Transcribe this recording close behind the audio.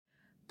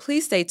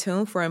Please stay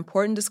tuned for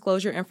important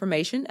disclosure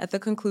information at the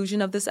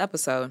conclusion of this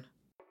episode.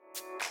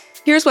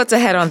 Here's what's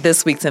ahead on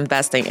this week's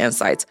Investing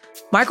Insights.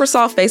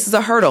 Microsoft faces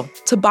a hurdle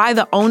to buy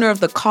the owner of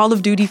the Call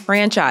of Duty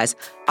franchise.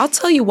 I'll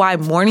tell you why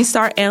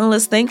Morningstar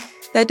analysts think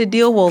that the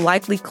deal will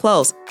likely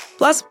close.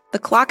 Plus, the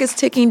clock is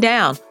ticking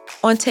down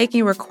on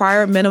taking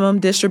required minimum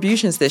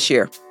distributions this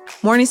year.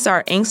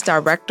 Morningstar Inc.'s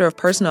Director of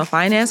Personal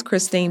Finance,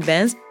 Christine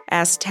Benz,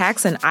 asked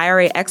tax and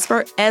IRA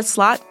expert Ed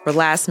Slott for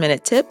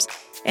last-minute tips.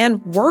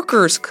 And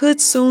workers could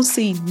soon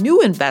see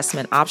new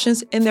investment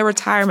options in their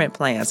retirement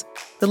plans.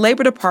 The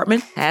Labor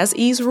Department has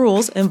eased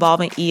rules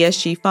involving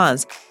ESG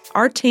funds.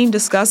 Our team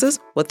discusses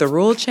what the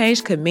rule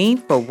change could mean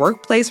for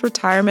workplace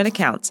retirement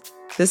accounts.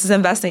 This is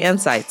Investing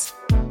Insights.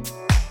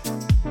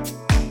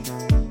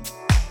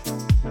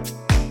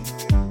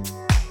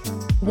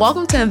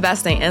 Welcome to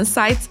Investing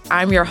Insights.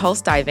 I'm your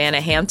host, Ivana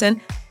Hampton.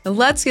 And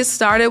let's get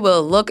started with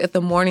a look at the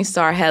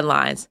Morningstar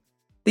headlines.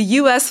 The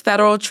U.S.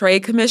 Federal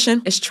Trade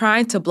Commission is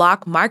trying to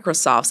block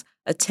Microsoft's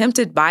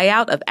attempted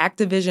buyout of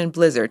Activision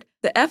Blizzard.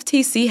 The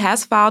FTC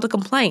has filed a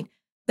complaint.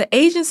 The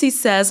agency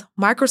says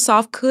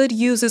Microsoft could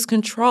use its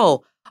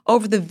control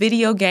over the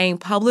video game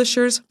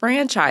publishers'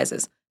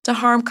 franchises to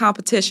harm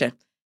competition,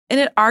 and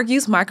it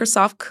argues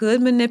Microsoft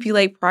could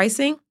manipulate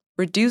pricing,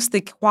 reduce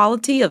the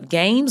quality of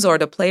games or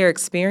the player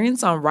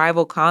experience on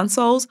rival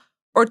consoles,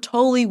 or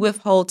totally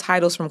withhold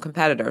titles from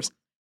competitors.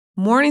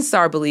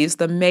 Morningstar believes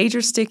the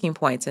major sticking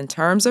points in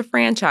terms of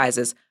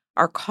franchises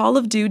are Call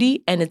of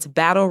Duty and its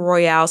Battle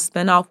Royale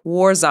spinoff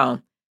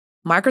Warzone.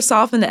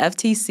 Microsoft and the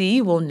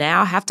FTC will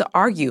now have to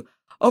argue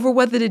over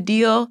whether the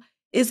deal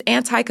is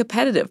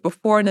anti-competitive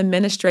before an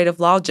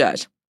administrative law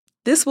judge.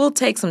 This will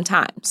take some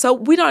time, so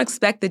we don't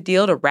expect the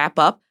deal to wrap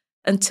up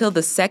until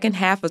the second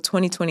half of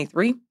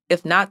 2023,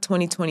 if not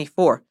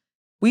 2024.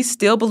 We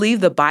still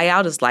believe the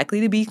buyout is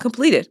likely to be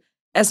completed,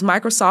 as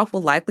Microsoft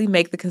will likely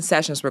make the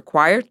concessions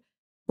required.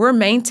 We're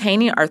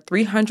maintaining our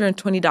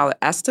 $320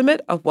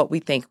 estimate of what we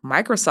think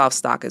Microsoft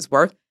stock is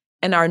worth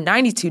and our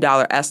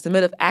 $92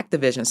 estimate of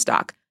Activision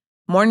stock.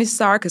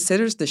 Morningstar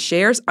considers the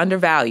shares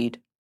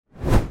undervalued.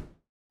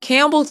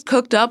 Campbell's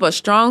cooked up a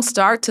strong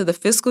start to the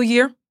fiscal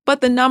year,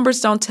 but the numbers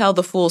don't tell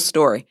the full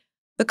story.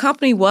 The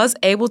company was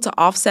able to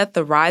offset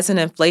the rise in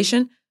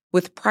inflation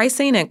with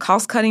pricing and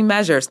cost-cutting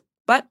measures,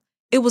 but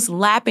it was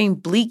lapping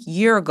bleak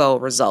year-ago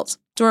results,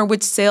 during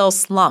which sales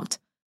slumped.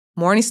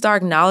 Morningstar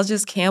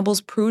acknowledges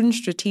Campbell's prudent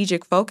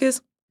strategic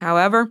focus.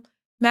 However,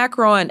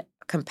 macro and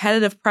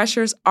competitive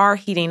pressures are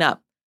heating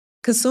up.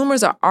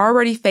 Consumers are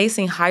already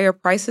facing higher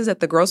prices at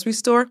the grocery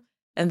store,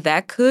 and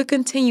that could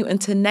continue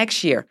into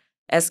next year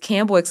as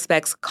Campbell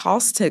expects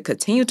costs to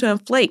continue to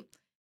inflate.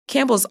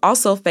 Campbell is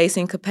also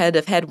facing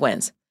competitive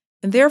headwinds,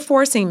 and they're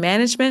forcing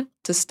management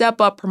to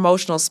step up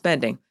promotional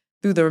spending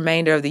through the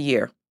remainder of the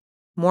year.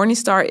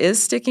 Morningstar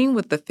is sticking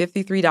with the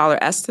 $53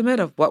 estimate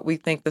of what we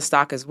think the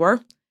stock is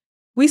worth.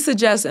 We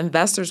suggest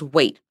investors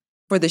wait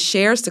for the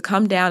shares to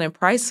come down in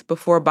price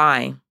before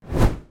buying.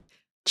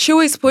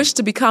 Chewy's push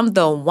to become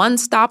the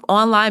one-stop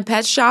online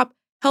pet shop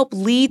helped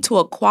lead to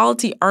a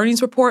quality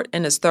earnings report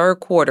in its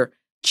third quarter.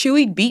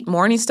 Chewy beat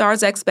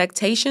Morningstar's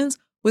expectations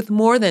with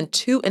more than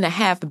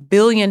 $2.5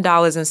 billion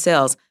in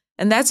sales,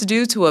 and that's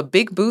due to a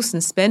big boost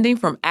in spending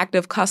from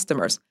active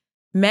customers.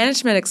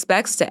 Management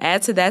expects to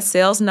add to that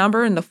sales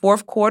number in the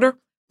fourth quarter,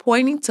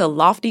 pointing to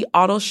lofty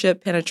auto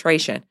ship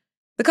penetration.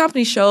 The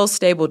company shows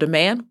stable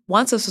demand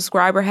once a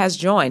subscriber has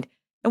joined,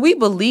 and we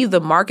believe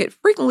the market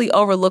frequently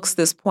overlooks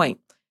this point.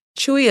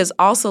 Chewy is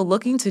also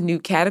looking to new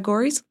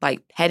categories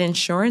like pet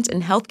insurance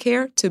and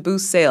healthcare to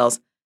boost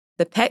sales.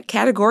 The pet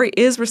category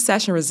is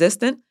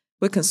recession-resistant,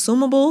 with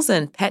consumables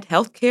and pet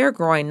healthcare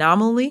growing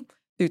nominally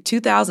through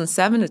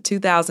 2007 to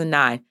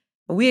 2009.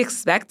 And we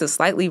expect to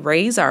slightly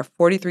raise our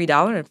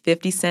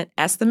 $43.50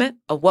 estimate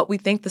of what we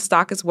think the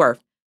stock is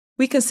worth.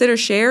 We consider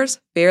shares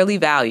fairly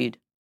valued.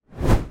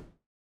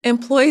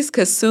 Employees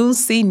could soon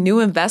see new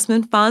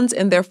investment funds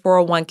in their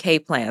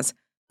 401k plans.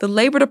 The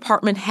Labor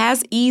Department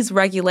has eased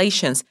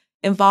regulations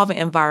involving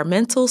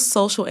environmental,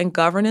 social, and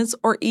governance,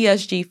 or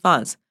ESG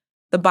funds.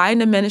 The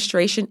Biden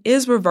administration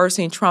is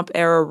reversing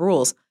Trump-era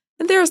rules,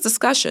 and there is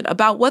discussion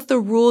about what the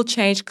rule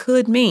change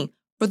could mean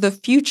for the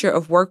future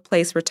of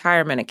workplace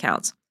retirement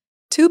accounts.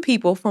 Two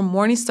people from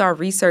Morningstar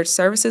Research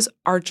Services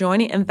are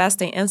joining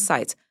Investing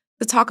Insights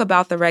to talk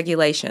about the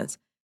regulations.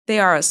 They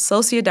are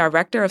Associate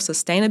Director of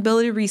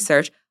Sustainability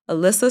Research,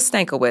 Alyssa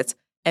Stankiewicz,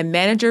 and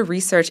Manager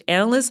Research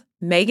Analyst,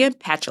 Megan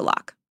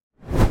Pachalak.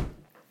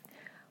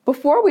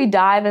 Before we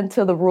dive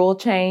into the rule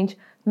change,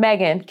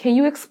 Megan, can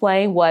you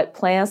explain what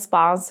plan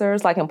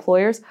sponsors, like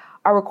employers,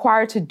 are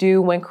required to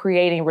do when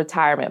creating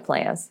retirement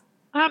plans?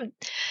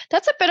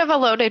 That's a bit of a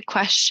loaded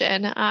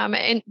question.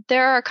 And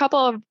there are a couple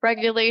of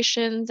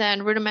regulations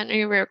and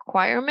rudimentary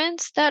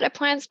requirements that a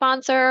plan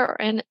sponsor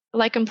and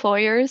like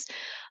employers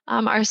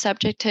are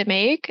subject to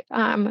make.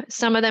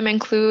 Some of them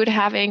include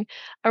having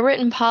a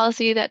written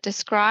policy that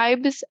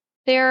describes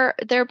their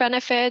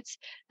benefits,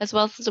 as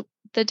well as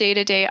the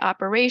day-to-day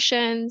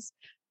operations.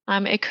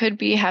 It could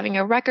be having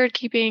a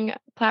record-keeping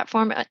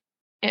platform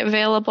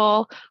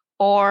available,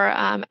 or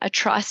a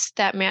trust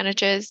that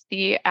manages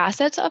the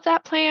assets of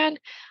that plan.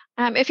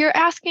 If you're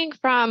asking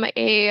from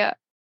a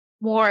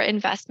more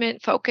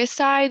investment focused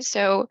side,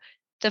 so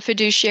the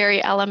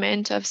fiduciary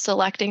element of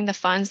selecting the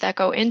funds that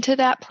go into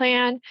that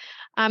plan,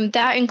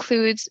 that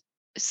includes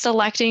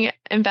selecting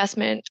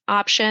investment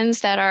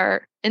options that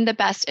are in the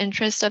best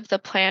interest of the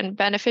plan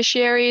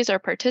beneficiaries or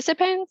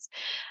participants,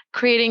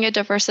 creating a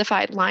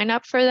diversified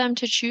lineup for them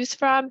to choose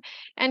from,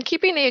 and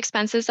keeping the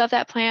expenses of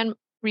that plan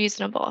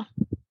reasonable.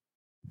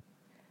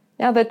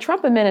 Now, the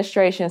Trump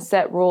administration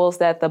set rules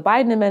that the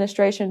Biden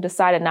administration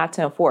decided not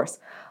to enforce.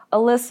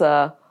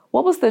 Alyssa,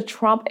 what was the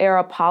Trump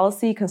era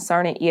policy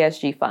concerning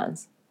ESG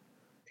funds?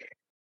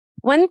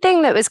 One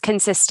thing that was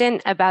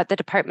consistent about the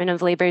Department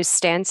of Labor's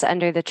stance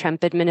under the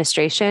Trump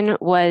administration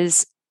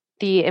was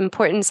the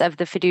importance of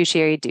the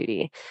fiduciary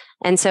duty.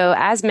 And so,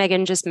 as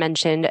Megan just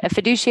mentioned, a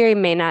fiduciary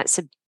may not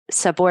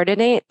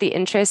subordinate the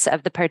interests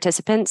of the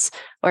participants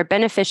or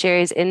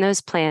beneficiaries in those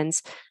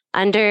plans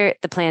under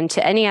the plan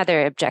to any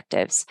other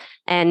objectives,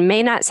 and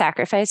may not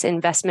sacrifice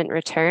investment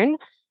return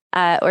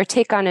or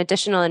take on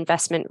additional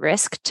investment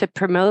risk to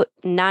promote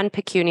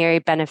non-pecuniary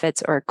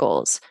benefits or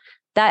goals.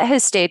 That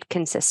has stayed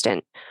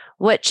consistent.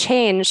 What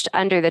changed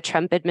under the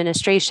Trump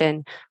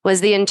administration was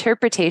the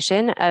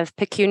interpretation of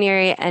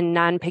pecuniary and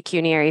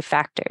non-pecuniary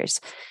factors.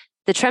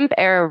 The Trump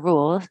era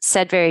rule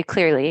said very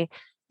clearly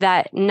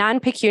that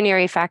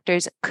non-pecuniary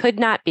factors could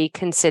not be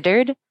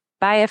considered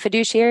by a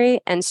fiduciary,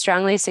 and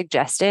strongly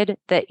suggested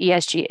that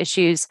ESG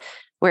issues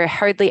were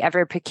hardly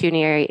ever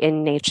pecuniary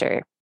in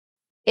nature.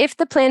 If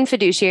the plan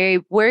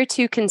fiduciary were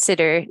to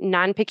consider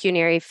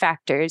non-pecuniary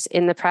factors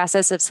in the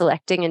process of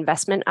selecting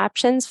investment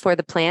options for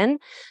the plan,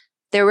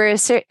 there were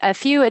a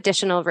few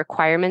additional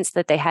requirements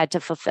that they had to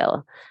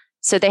fulfill.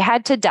 So they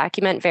had to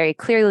document very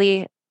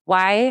clearly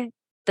why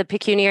the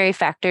pecuniary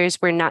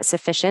factors were not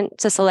sufficient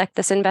to select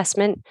this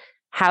investment,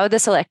 how the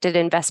selected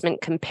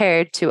investment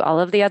compared to all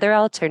of the other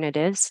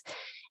alternatives,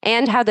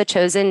 and how the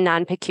chosen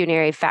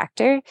non-pecuniary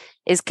factor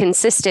is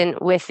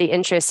consistent with the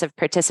interests of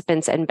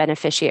participants and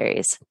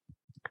beneficiaries.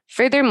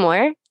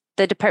 Furthermore,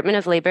 the Department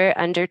of Labor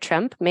under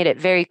Trump made it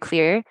very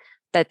clear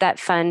that that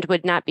fund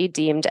would not be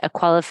deemed a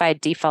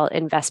qualified default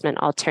investment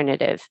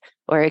alternative,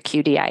 or a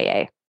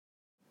QDIA.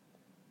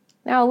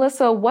 Now,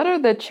 Alyssa, what are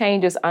the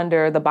changes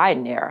under the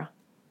Biden era?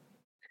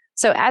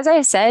 So as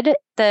I said,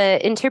 the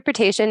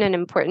interpretation and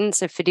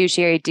importance of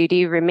fiduciary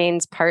duty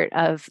remains part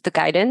of the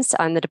guidance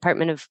on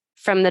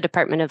from the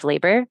Department of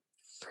Labor.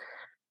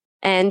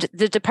 And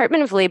the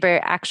Department of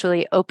Labor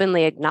actually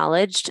openly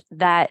acknowledged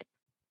that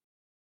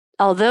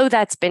although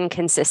that's been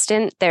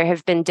consistent, there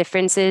have been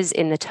differences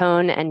in the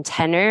tone and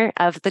tenor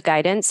of the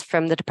guidance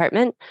from the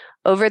department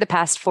over the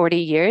past 40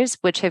 years,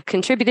 which have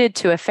contributed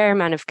to a fair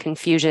amount of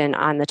confusion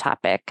on the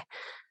topic.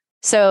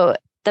 So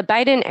the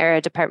Biden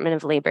era Department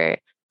of Labor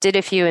did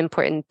a few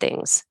important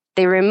things.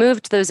 They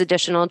removed those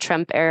additional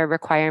Trump era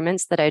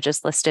requirements that I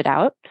just listed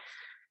out.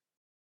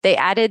 They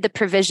added the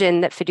provision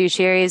that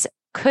fiduciaries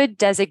could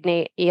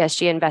designate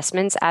ESG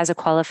investments as a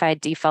qualified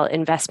default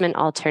investment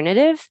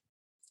alternative.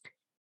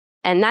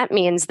 And that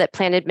means that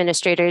plan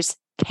administrators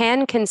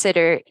can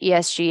consider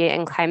ESG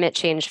and climate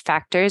change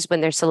factors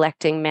when they're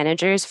selecting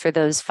managers for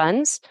those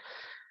funds.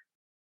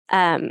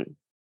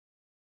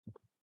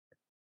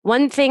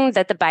 One thing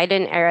that the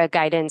Biden era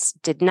guidance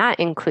did not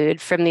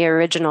include from the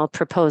original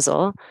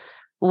proposal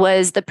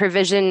was the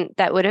provision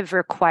that would have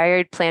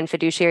required plan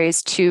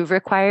fiduciaries to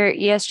require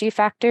ESG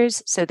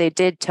factors. So they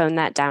did tone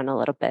that down a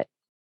little bit.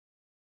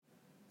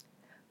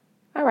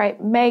 All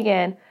right,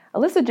 Megan,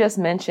 Alyssa just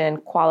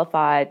mentioned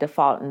qualified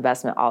default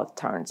investment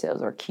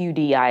alternatives, or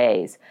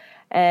QDIAs.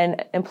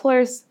 And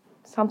employers,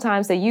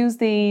 sometimes they use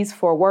these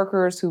for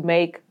workers who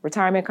make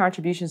retirement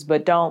contributions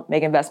but don't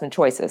make investment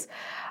choices.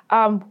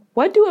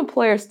 What do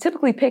employers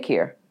typically pick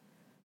here?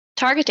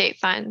 Target date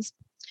funds.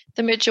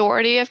 The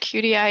majority of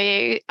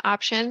QDIA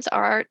options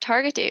are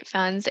target date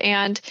funds.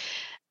 And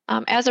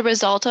as a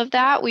result of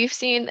that, we've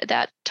seen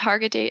that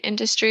target date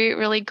industry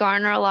really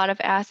garner a lot of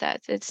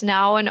assets. It's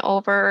now an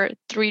over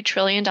 $3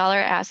 trillion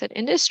asset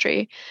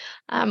industry.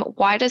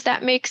 Why does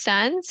that make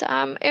sense?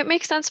 It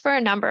makes sense for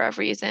a number of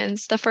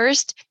reasons. The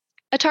first,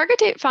 a target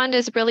date fund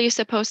is really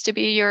supposed to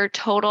be your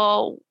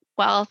total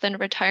wealth and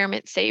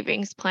retirement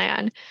savings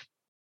plan.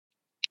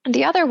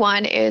 The other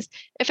one is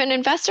if an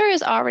investor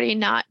is already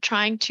not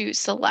trying to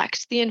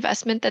select the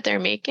investment that they're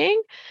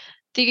making,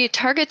 the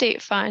target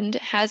date fund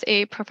has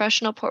a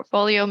professional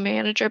portfolio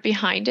manager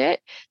behind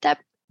it that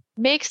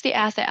makes the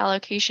asset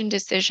allocation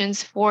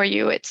decisions for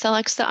you. It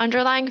selects the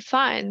underlying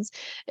funds,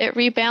 it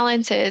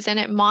rebalances, and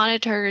it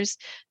monitors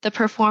the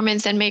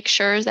performance and makes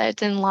sure that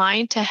it's in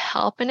line to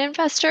help an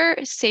investor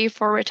save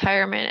for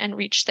retirement and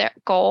reach their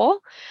goal.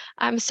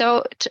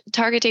 So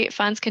target date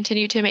funds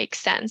continue to make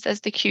sense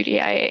as the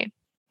QDIA.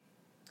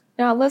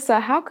 Now, Alyssa,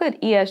 how could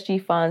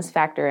ESG funds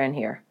factor in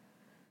here?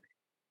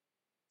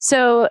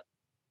 So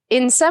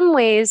in some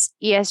ways,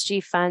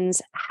 ESG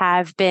funds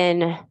have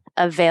been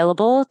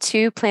available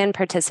to plan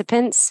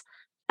participants,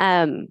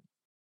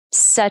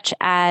 such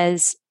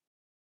as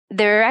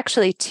There are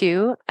actually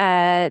two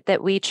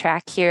that we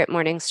track here at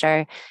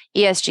Morningstar,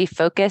 ESG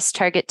focused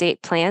target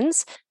date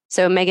plans.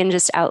 So Megan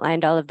just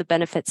outlined all of the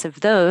benefits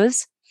of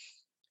those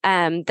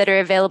that are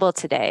available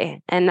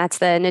today. And that's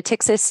the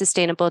Natixis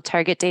Sustainable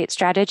Target Date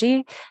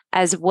Strategy,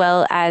 as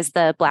well as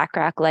the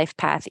BlackRock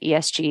LifePath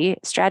ESG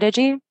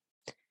strategy.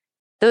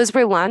 Those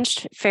were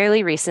launched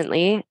fairly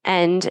recently,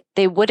 and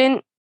they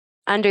wouldn't,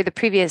 under the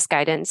previous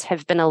guidance,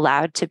 have been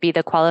allowed to be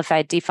the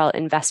qualified default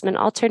investment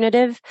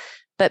alternative,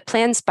 but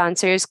plan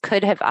sponsors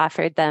could have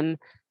offered them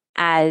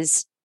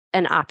as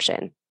an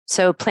option.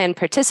 So plan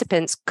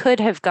participants could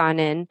have gone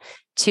in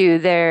to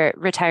their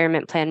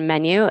retirement plan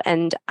menu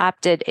and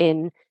opted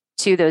in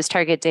to those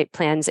target date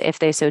plans if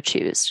they so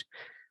choose.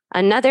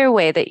 Another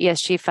way that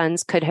ESG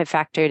funds could have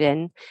factored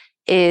in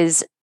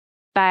is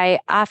by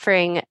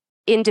offering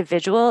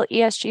individual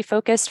ESG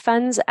focused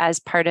funds as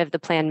part of the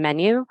plan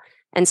menu.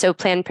 And so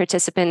plan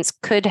participants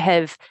could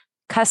have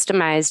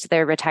customized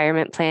their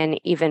retirement plan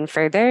even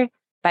further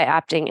by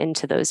opting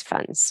into those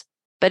funds.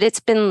 But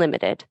it's been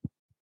limited.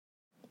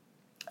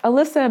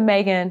 Alyssa and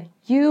Megan,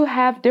 you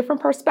have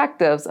different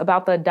perspectives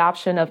about the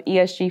adoption of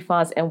ESG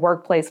funds and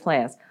workplace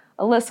plans.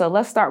 Alyssa,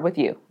 let's start with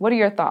you. What are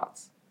your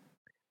thoughts?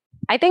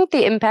 I think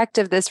the impact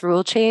of this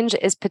rule change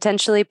is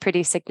potentially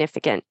pretty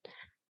significant.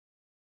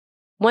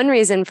 One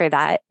reason for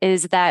that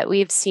is that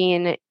we've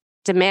seen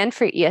demand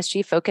for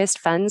ESG-focused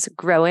funds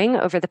growing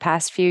over the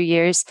past few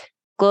years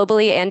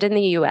globally and in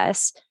the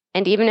US.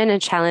 And even in a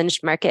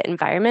challenged market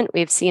environment,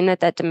 we've seen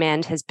that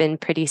demand has been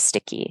pretty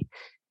sticky.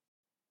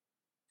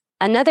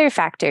 Another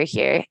factor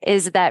here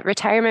is that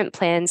retirement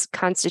plans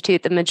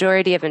constitute the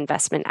majority of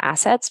investment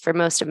assets for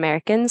most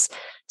Americans.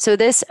 So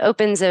this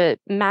opens a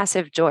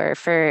massive door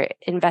for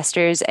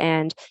investors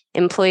and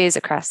employees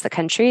across the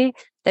country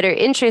that are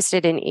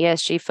interested in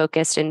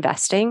ESG-focused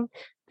investing,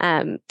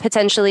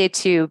 potentially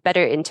to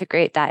better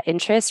integrate that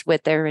interest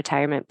with their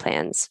retirement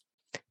plans.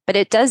 But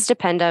it does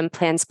depend on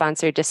plan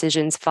sponsor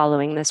decisions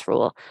following this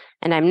rule.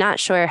 And I'm not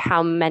sure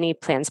how many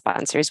plan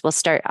sponsors will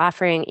start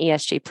offering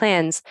ESG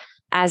plans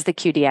as the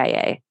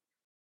QDIA.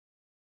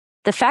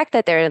 The fact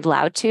that they're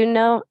allowed to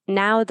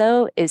now,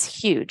 though, is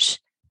huge.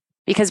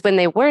 Because when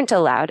they weren't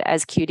allowed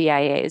as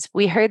QDIAs,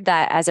 we heard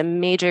that as a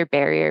major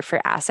barrier for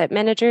asset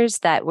managers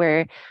that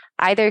were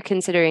either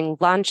considering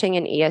launching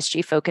an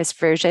ESG-focused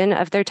version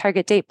of their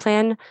target date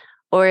plan,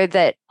 or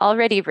that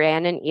already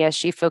ran an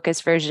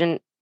ESG-focused version,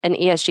 an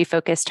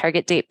ESG-focused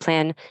target date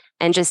plan,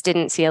 and just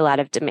didn't see a lot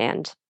of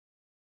demand.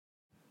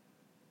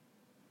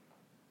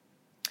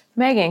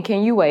 Megan,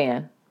 can you weigh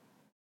in?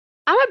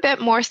 I'm a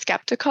bit more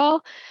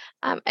skeptical,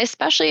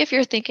 especially if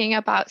you're thinking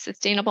about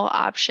sustainable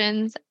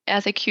options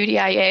as a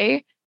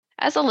QDIA.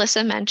 As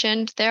Alyssa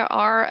mentioned, there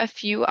are a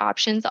few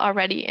options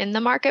already in the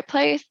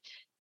marketplace,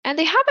 and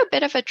they have a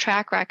bit of a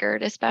track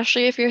record,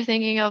 especially if you're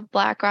thinking of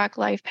BlackRock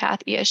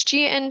LifePath ESG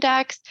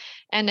Index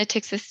and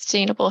Natixis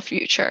Sustainable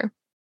Future.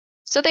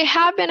 So they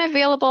have been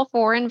available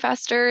for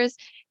investors,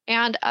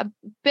 and a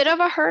bit of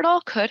a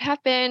hurdle could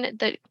have been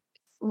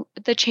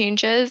the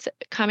changes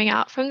coming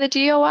out from the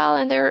DOL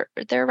and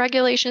their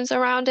regulations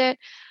around it.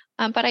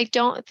 But I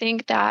don't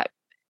think that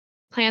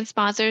plan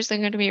sponsors are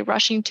going to be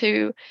rushing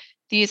to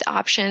these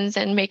options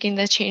and making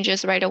the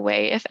changes right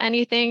away. If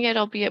anything,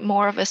 it'll be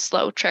more of a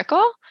slow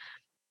trickle.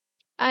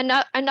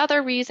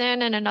 Another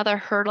reason and another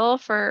hurdle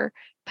for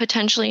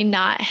potentially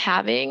not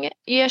having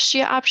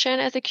ESG option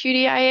as a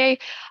QDIA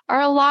are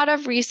a lot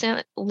of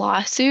recent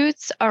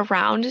lawsuits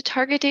around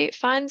target date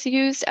funds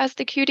used as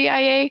the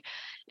QDIA.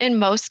 In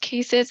most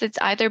cases, it's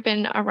either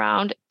been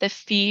around the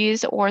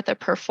fees or the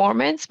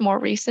performance more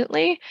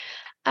recently.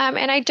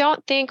 And I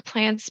don't think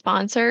plan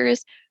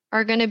sponsors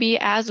are going to be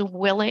as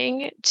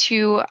willing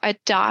to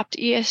adopt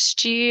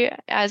ESG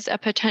as a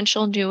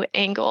potential new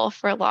angle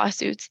for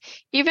lawsuits.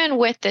 Even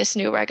with this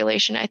new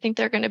regulation, I think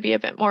they're going to be a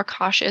bit more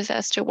cautious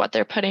as to what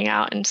they're putting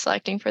out and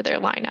selecting for their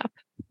lineup.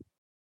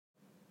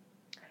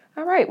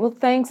 All right. Well,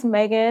 thanks,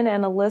 Megan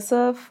and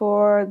Alyssa,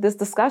 for this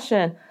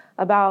discussion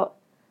about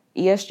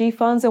ESG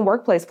funds and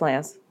workplace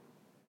plans.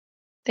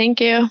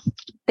 Thank you.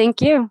 Thank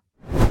you.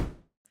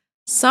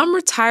 Some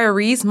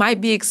retirees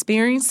might be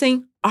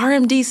experiencing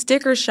RMD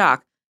sticker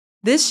shock.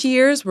 This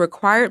year's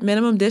required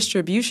minimum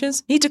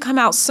distributions need to come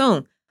out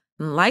soon,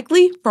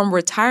 likely from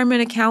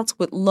retirement accounts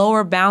with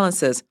lower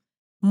balances.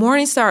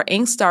 Morningstar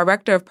Inc.'s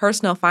Director of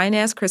Personal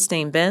Finance,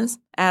 Christine Benz,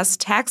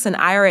 asked tax and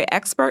IRA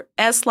expert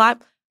Ed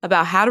Slott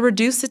about how to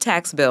reduce the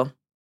tax bill.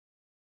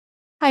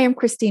 Hi, I'm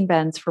Christine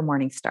Benz for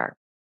Morningstar.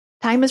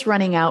 Time is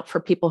running out for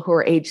people who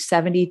are age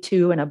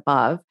 72 and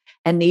above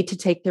and need to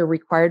take their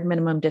required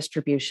minimum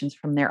distributions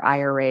from their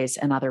IRAs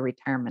and other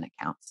retirement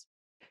accounts.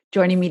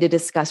 Joining me to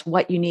discuss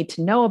what you need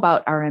to know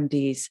about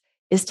RMDs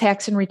is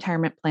tax and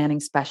retirement planning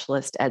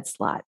specialist Ed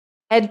Slott.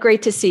 Ed,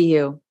 great to see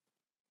you.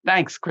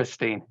 Thanks,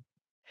 Christine.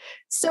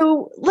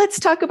 So let's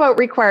talk about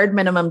required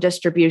minimum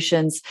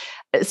distributions,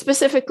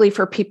 specifically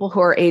for people who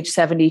are age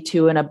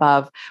 72 and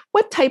above.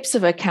 What types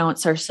of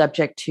accounts are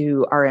subject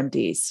to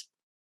RMDs?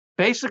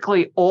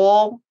 Basically,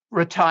 all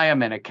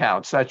retirement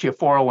accounts. That's your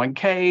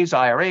 401ks,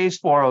 IRAs,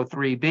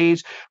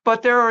 403bs.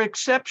 But there are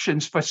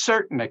exceptions for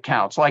certain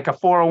accounts, like a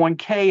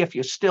 401k. If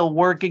you're still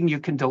working, you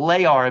can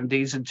delay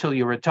RMDs until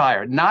you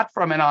retire, not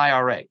from an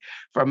IRA.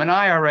 From an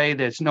IRA,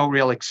 there's no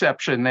real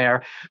exception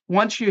there.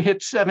 Once you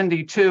hit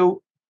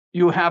 72,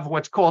 you have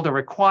what's called a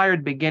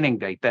required beginning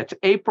date. That's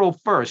April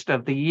 1st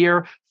of the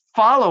year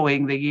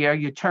following the year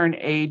you turn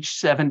age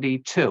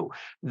 72.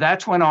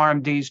 That's when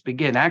RMDs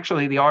begin.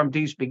 Actually, the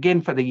RMDs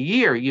begin for the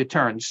year you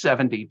turn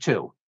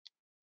 72.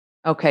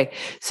 Okay.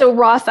 So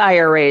Roth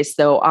IRAs,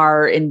 though,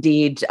 are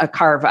indeed a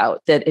carve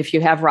out, that if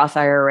you have Roth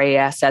IRA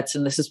assets,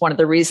 and this is one of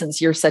the reasons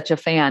you're such a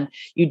fan,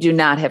 you do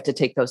not have to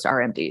take those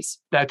RMDs.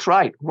 That's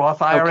right.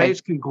 Roth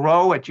IRAs can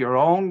grow at your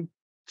own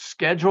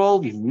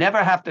schedule. You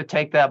never have to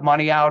take that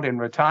money out in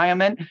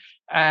retirement.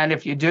 And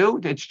if you do,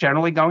 it's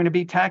generally going to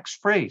be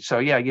tax-free. So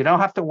yeah, you don't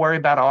have to worry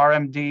about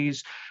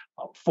RMDs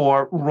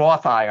for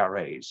Roth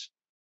IRAs.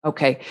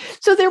 Okay.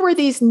 So there were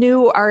these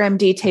new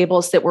RMD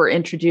tables that were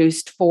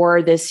introduced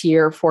for this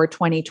year, for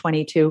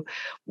 2022.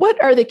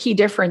 What are the key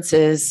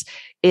differences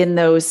in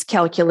those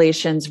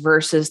calculations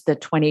versus the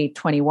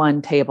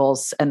 2021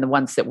 tables and the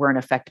ones that were in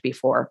effect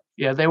before?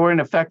 Yeah, they were in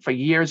effect for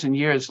years and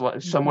years,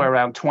 somewhere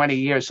around 20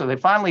 years. So they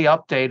finally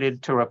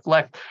updated to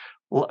reflect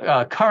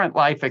current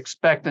life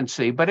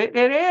expectancy, but it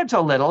adds a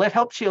little, it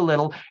helps you a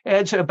little,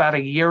 adds about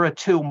a year or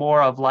two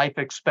more of life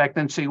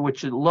expectancy,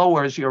 which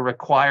lowers your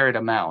required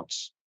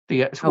amounts,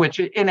 which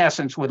in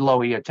essence would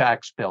lower your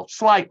tax bill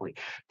slightly.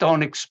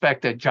 Don't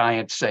expect a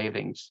giant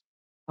savings.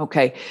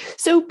 Okay.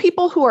 So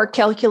people who are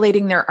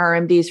calculating their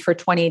RMDs for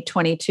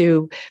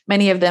 2022,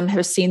 many of them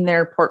have seen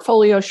their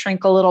portfolio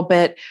shrink a little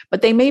bit,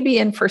 but they may be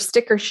in for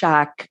sticker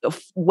shock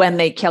when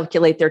they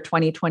calculate their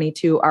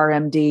 2022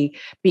 RMD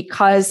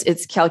because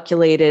it's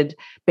calculated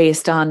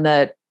based on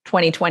the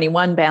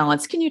 2021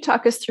 balance. Can you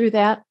talk us through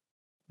that?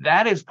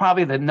 That is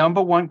probably the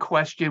number one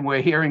question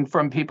we're hearing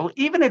from people,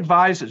 even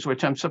advisors,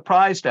 which I'm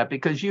surprised at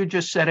because you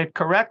just said it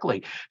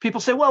correctly.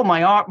 People say, well,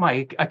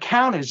 my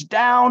account is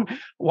down.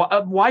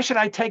 Why should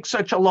I take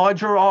such a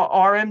larger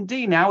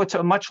RMD? Now it's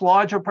a much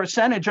larger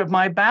percentage of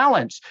my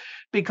balance.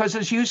 Because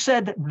as you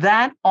said,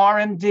 that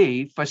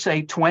RMD for,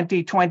 say,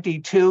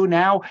 2022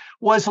 now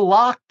was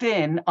locked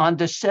in on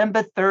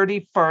December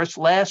 31st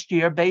last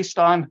year based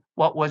on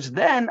what was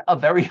then a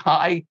very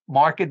high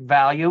market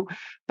value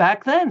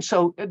back then.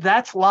 So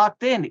that's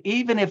locked in,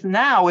 even if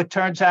now it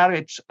turns out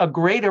it's a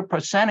greater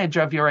percentage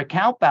of your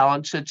account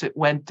balance since it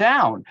went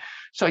down.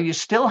 So you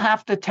still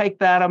have to take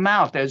that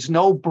amount. There's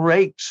no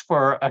breaks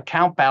for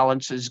account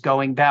balances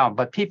going down,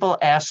 but people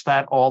ask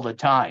that all the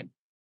time.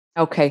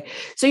 Okay.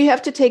 So you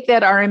have to take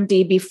that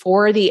RMD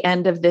before the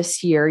end of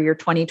this year. Your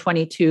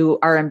 2022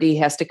 RMD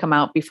has to come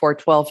out before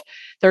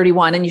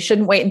 12/31, and you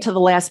shouldn't wait until the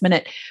last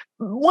minute.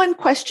 One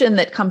question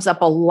that comes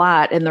up a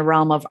lot in the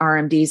realm of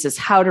RMDs is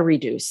how to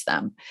reduce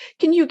them.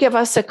 Can you give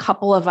us a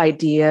couple of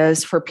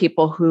ideas for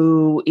people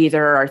who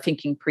either are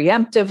thinking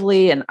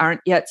preemptively and aren't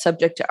yet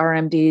subject to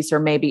RMDs, or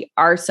maybe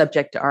are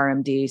subject to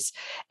RMDs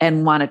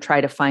and want to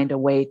try to find a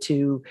way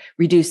to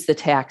reduce the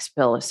tax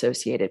bill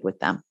associated with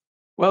them?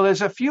 Well,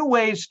 there's a few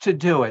ways to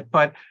do it,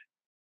 but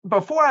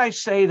before I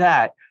say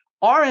that,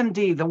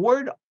 RMD, the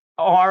word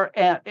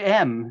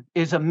RM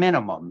is a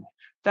minimum.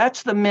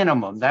 That's the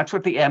minimum. That's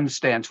what the M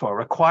stands for,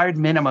 required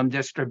minimum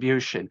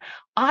distribution.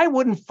 I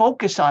wouldn't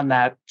focus on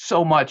that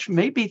so much.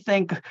 Maybe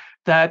think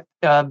that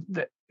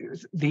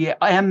the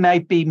M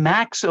might be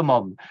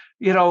maximum.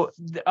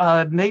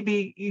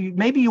 Maybe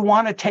you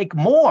want to take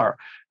more.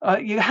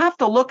 You have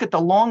to look at the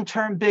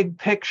long-term big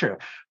picture.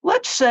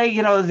 Let's say,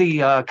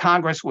 the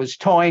Congress was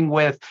toying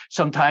with,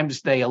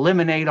 sometimes they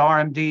eliminate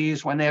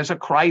RMDs when there's a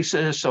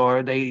crisis,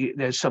 or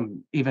there's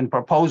some even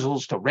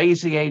proposals to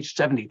raise the age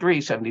 73,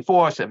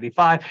 74,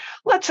 75.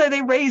 Let's say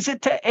they raise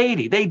it to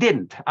 80. They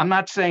didn't. I'm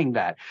not saying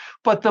that.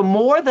 But the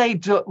more they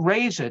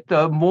raise it,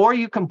 the more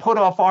you can put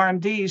off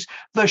RMDs,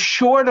 the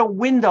shorter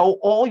window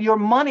all your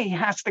money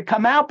has to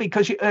come out,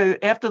 because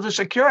after the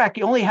Secure Act,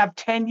 you only have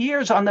 10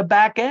 years on the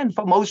back end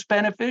for most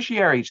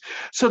beneficiaries.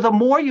 So the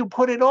more you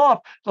put it off,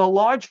 the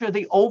larger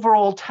the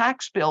overall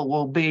tax bill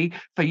will be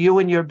for you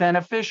and your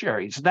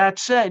beneficiaries. That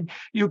said,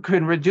 you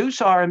can reduce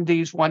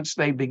RMDs once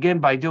they begin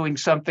by doing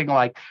something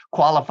like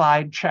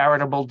qualified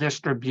charitable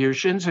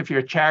distributions. If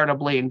you're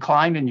charitably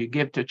inclined and you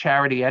give to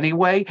charity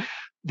anyway,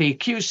 the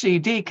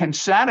QCD can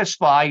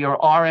satisfy your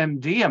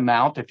RMD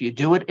amount, if you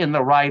do it in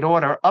the right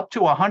order, up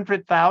to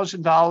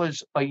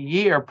 $100,000 a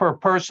year per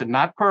person,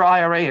 not per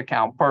IRA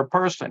account, per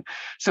person.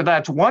 So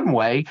that's one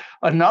way.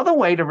 Another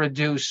way to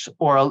reduce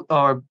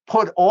or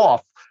put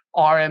off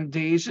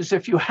RMDs is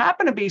if you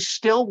happen to be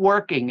still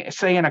working,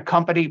 say in a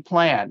company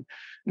plan.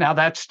 Now,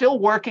 that still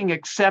working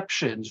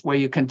exceptions where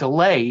you can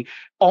delay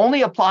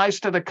only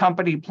applies to the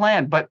company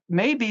plan, but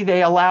maybe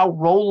they allow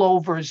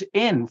rollovers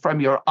in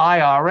from your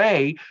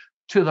IRA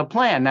to the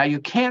plan. Now, you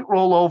can't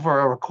roll over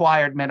a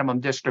required minimum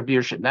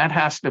distribution. That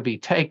has to be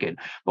taken.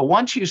 But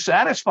once you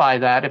satisfy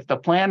that, if the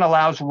plan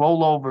allows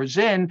rollovers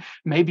in,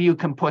 maybe you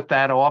can put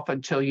that off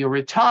until you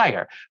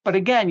retire. But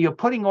again, you're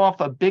putting off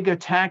a bigger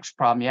tax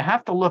problem. You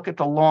have to look at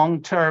the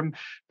long-term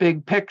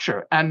big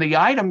picture. And the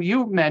item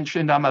you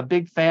mentioned, I'm a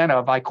big fan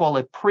of. I call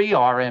it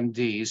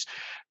pre-RMDs,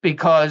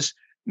 because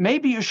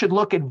maybe you should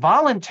look at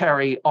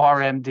voluntary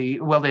RMD.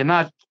 Well,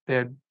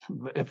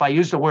 if I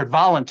use the word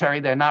voluntary,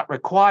 they're not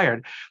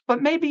required,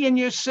 but maybe in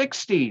your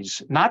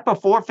 60s, not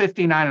before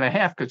 59 and a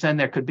half, because then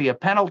there could be a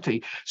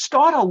penalty.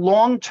 Start a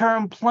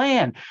long-term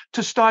plan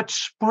to start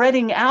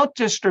spreading out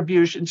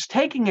distributions,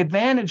 taking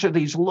advantage of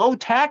these low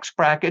tax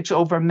brackets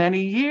over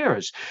many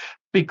years.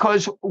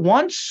 Because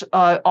once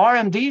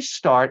RMDs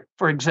start,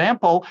 for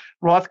example,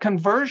 Roth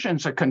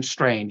conversions are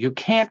constrained. You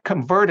can't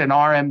convert an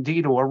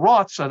RMD to a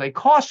Roth, so they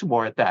cost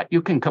more at that.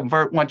 You can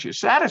convert once you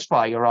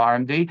satisfy your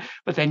RMD,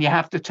 but then you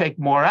have to take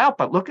more out.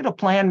 But look at a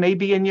plan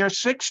maybe in your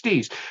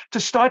 60s to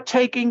start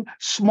taking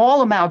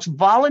small amounts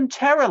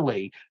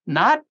voluntarily,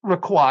 not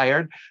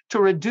required, to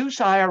reduce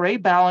IRA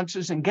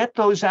balances and get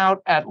those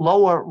out at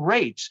lower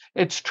rates.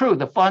 It's true,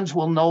 the funds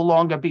will no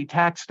longer be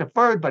tax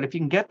deferred, but if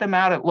you can get them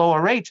out at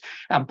lower rates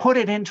and put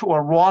it into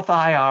a Roth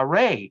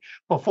IRA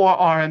before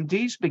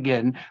RMDs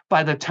begin,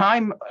 by the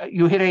time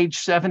you hit age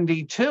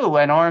 72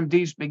 and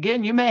RMDs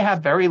begin, you may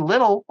have very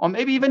little or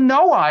maybe even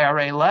no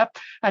IRA left,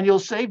 and you'll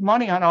save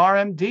money on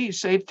RMDs,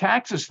 save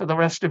taxes for the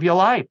rest of your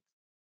life.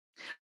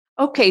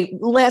 Okay,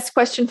 last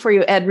question for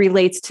you, Ed,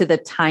 relates to the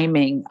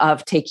timing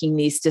of taking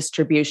these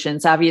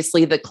distributions.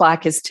 Obviously, the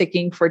clock is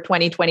ticking for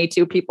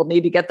 2022. People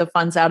need to get the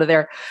funds out of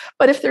there.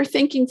 But if they're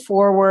thinking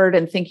forward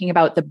and thinking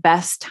about the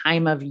best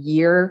time of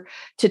year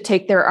to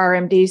take their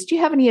RMDs, do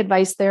you have any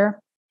advice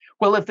there?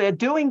 Well, if they're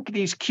doing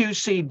these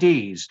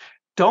QCDs,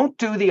 don't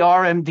do the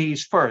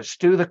RMDs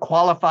first. Do the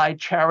qualified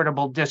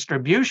charitable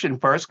distribution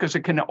first, because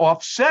it can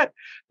offset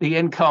the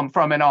income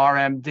from an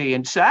RMD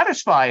and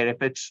satisfy it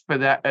if it's for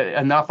that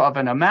enough of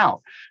an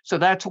amount. So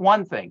that's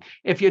one thing.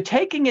 If you're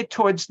taking it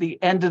towards the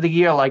end of the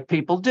year, like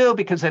people do,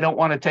 because they don't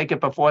want to take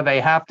it before they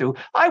have to,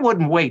 I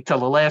wouldn't wait till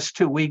the last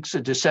 2 weeks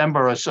of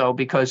December or so,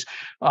 because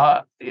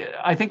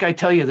I think I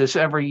tell you this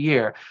every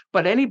year,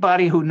 but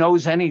anybody who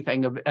knows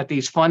anything at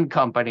these fund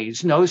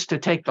companies knows to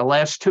take the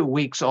last 2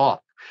 weeks off,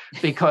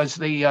 because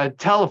the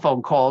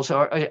telephone calls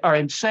are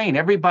insane.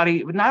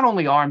 Everybody, not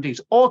only RMDs,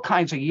 all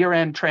kinds of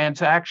year-end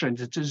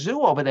transactions. It's a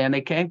zoo over there, and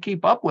they can't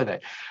keep up with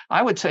it.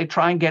 I would say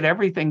try and get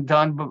everything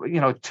done,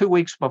 2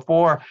 weeks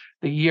before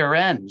the year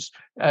ends.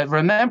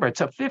 Remember,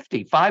 it's a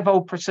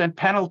 50%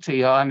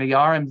 penalty on the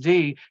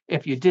RMD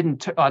if you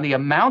didn't, on the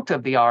amount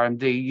of the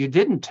RMD you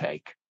didn't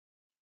take.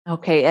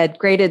 Okay, Ed,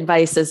 great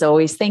advice as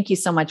always. Thank you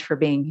so much for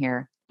being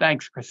here.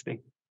 Thanks,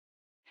 Christine.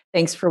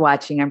 Thanks for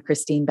watching. I'm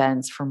Christine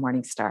Benz from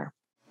Morningstar.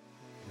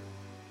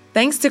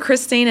 Thanks to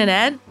Christine and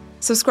Ed.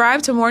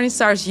 Subscribe to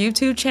Morningstar's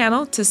YouTube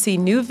channel to see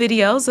new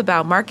videos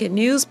about market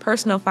news,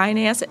 personal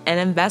finance, and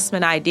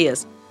investment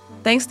ideas.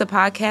 Thanks to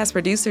podcast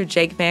producer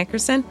Jake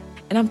Vankerson,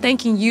 and I'm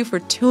thanking you for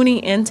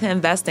tuning in to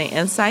Investing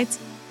Insights.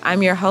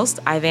 I'm your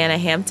host, Ivana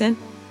Hampton.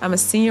 I'm a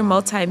senior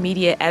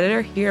multimedia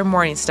editor here at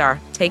Morningstar.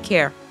 Take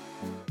care.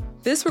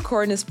 This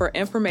recording is for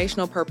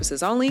informational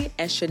purposes only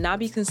and should not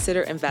be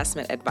considered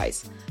investment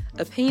advice.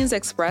 Opinions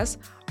expressed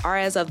are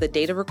as of the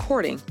date of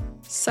recording.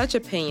 Such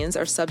opinions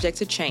are subject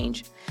to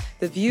change.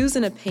 The views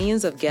and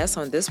opinions of guests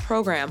on this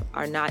program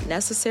are not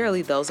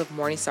necessarily those of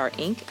Morningstar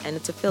Inc. and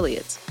its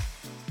affiliates.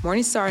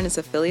 Morningstar and its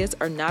affiliates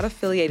are not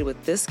affiliated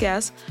with this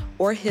guest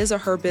or his or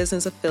her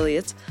business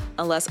affiliates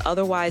unless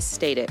otherwise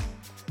stated.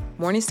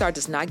 Morningstar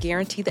does not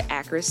guarantee the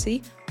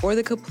accuracy or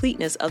the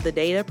completeness of the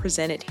data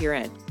presented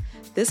herein.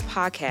 This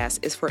podcast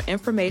is for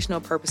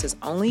informational purposes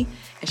only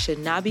and should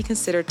not be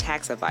considered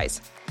tax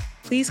advice.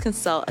 Please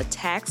consult a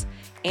tax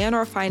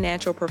and/or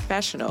financial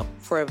professional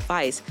for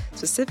advice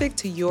specific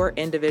to your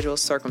individual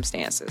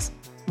circumstances.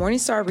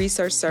 Morningstar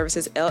Research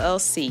Services,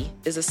 LLC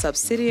is a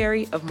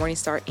subsidiary of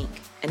Morningstar, Inc.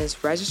 and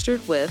is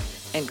registered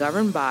with and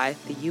governed by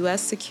the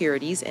U.S.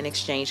 Securities and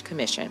Exchange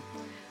Commission.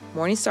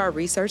 Morningstar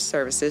Research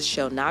Services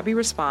shall not be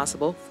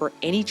responsible for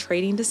any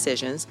trading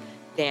decisions,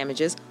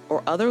 damages,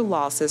 or other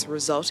losses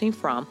resulting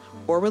from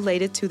or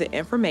related to the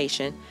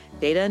information,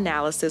 data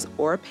analysis,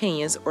 or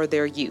opinions or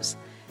their use.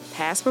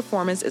 Past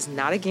performance is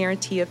not a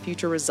guarantee of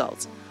future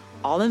results.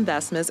 All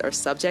investments are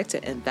subject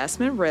to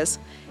investment risk,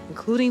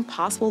 including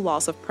possible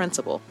loss of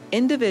principal.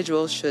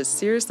 Individuals should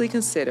seriously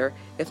consider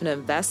if an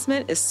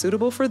investment is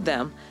suitable for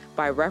them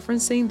by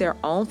referencing their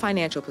own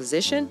financial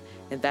position,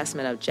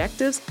 investment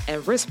objectives,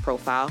 and risk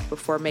profile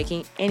before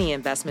making any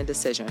investment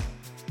decision.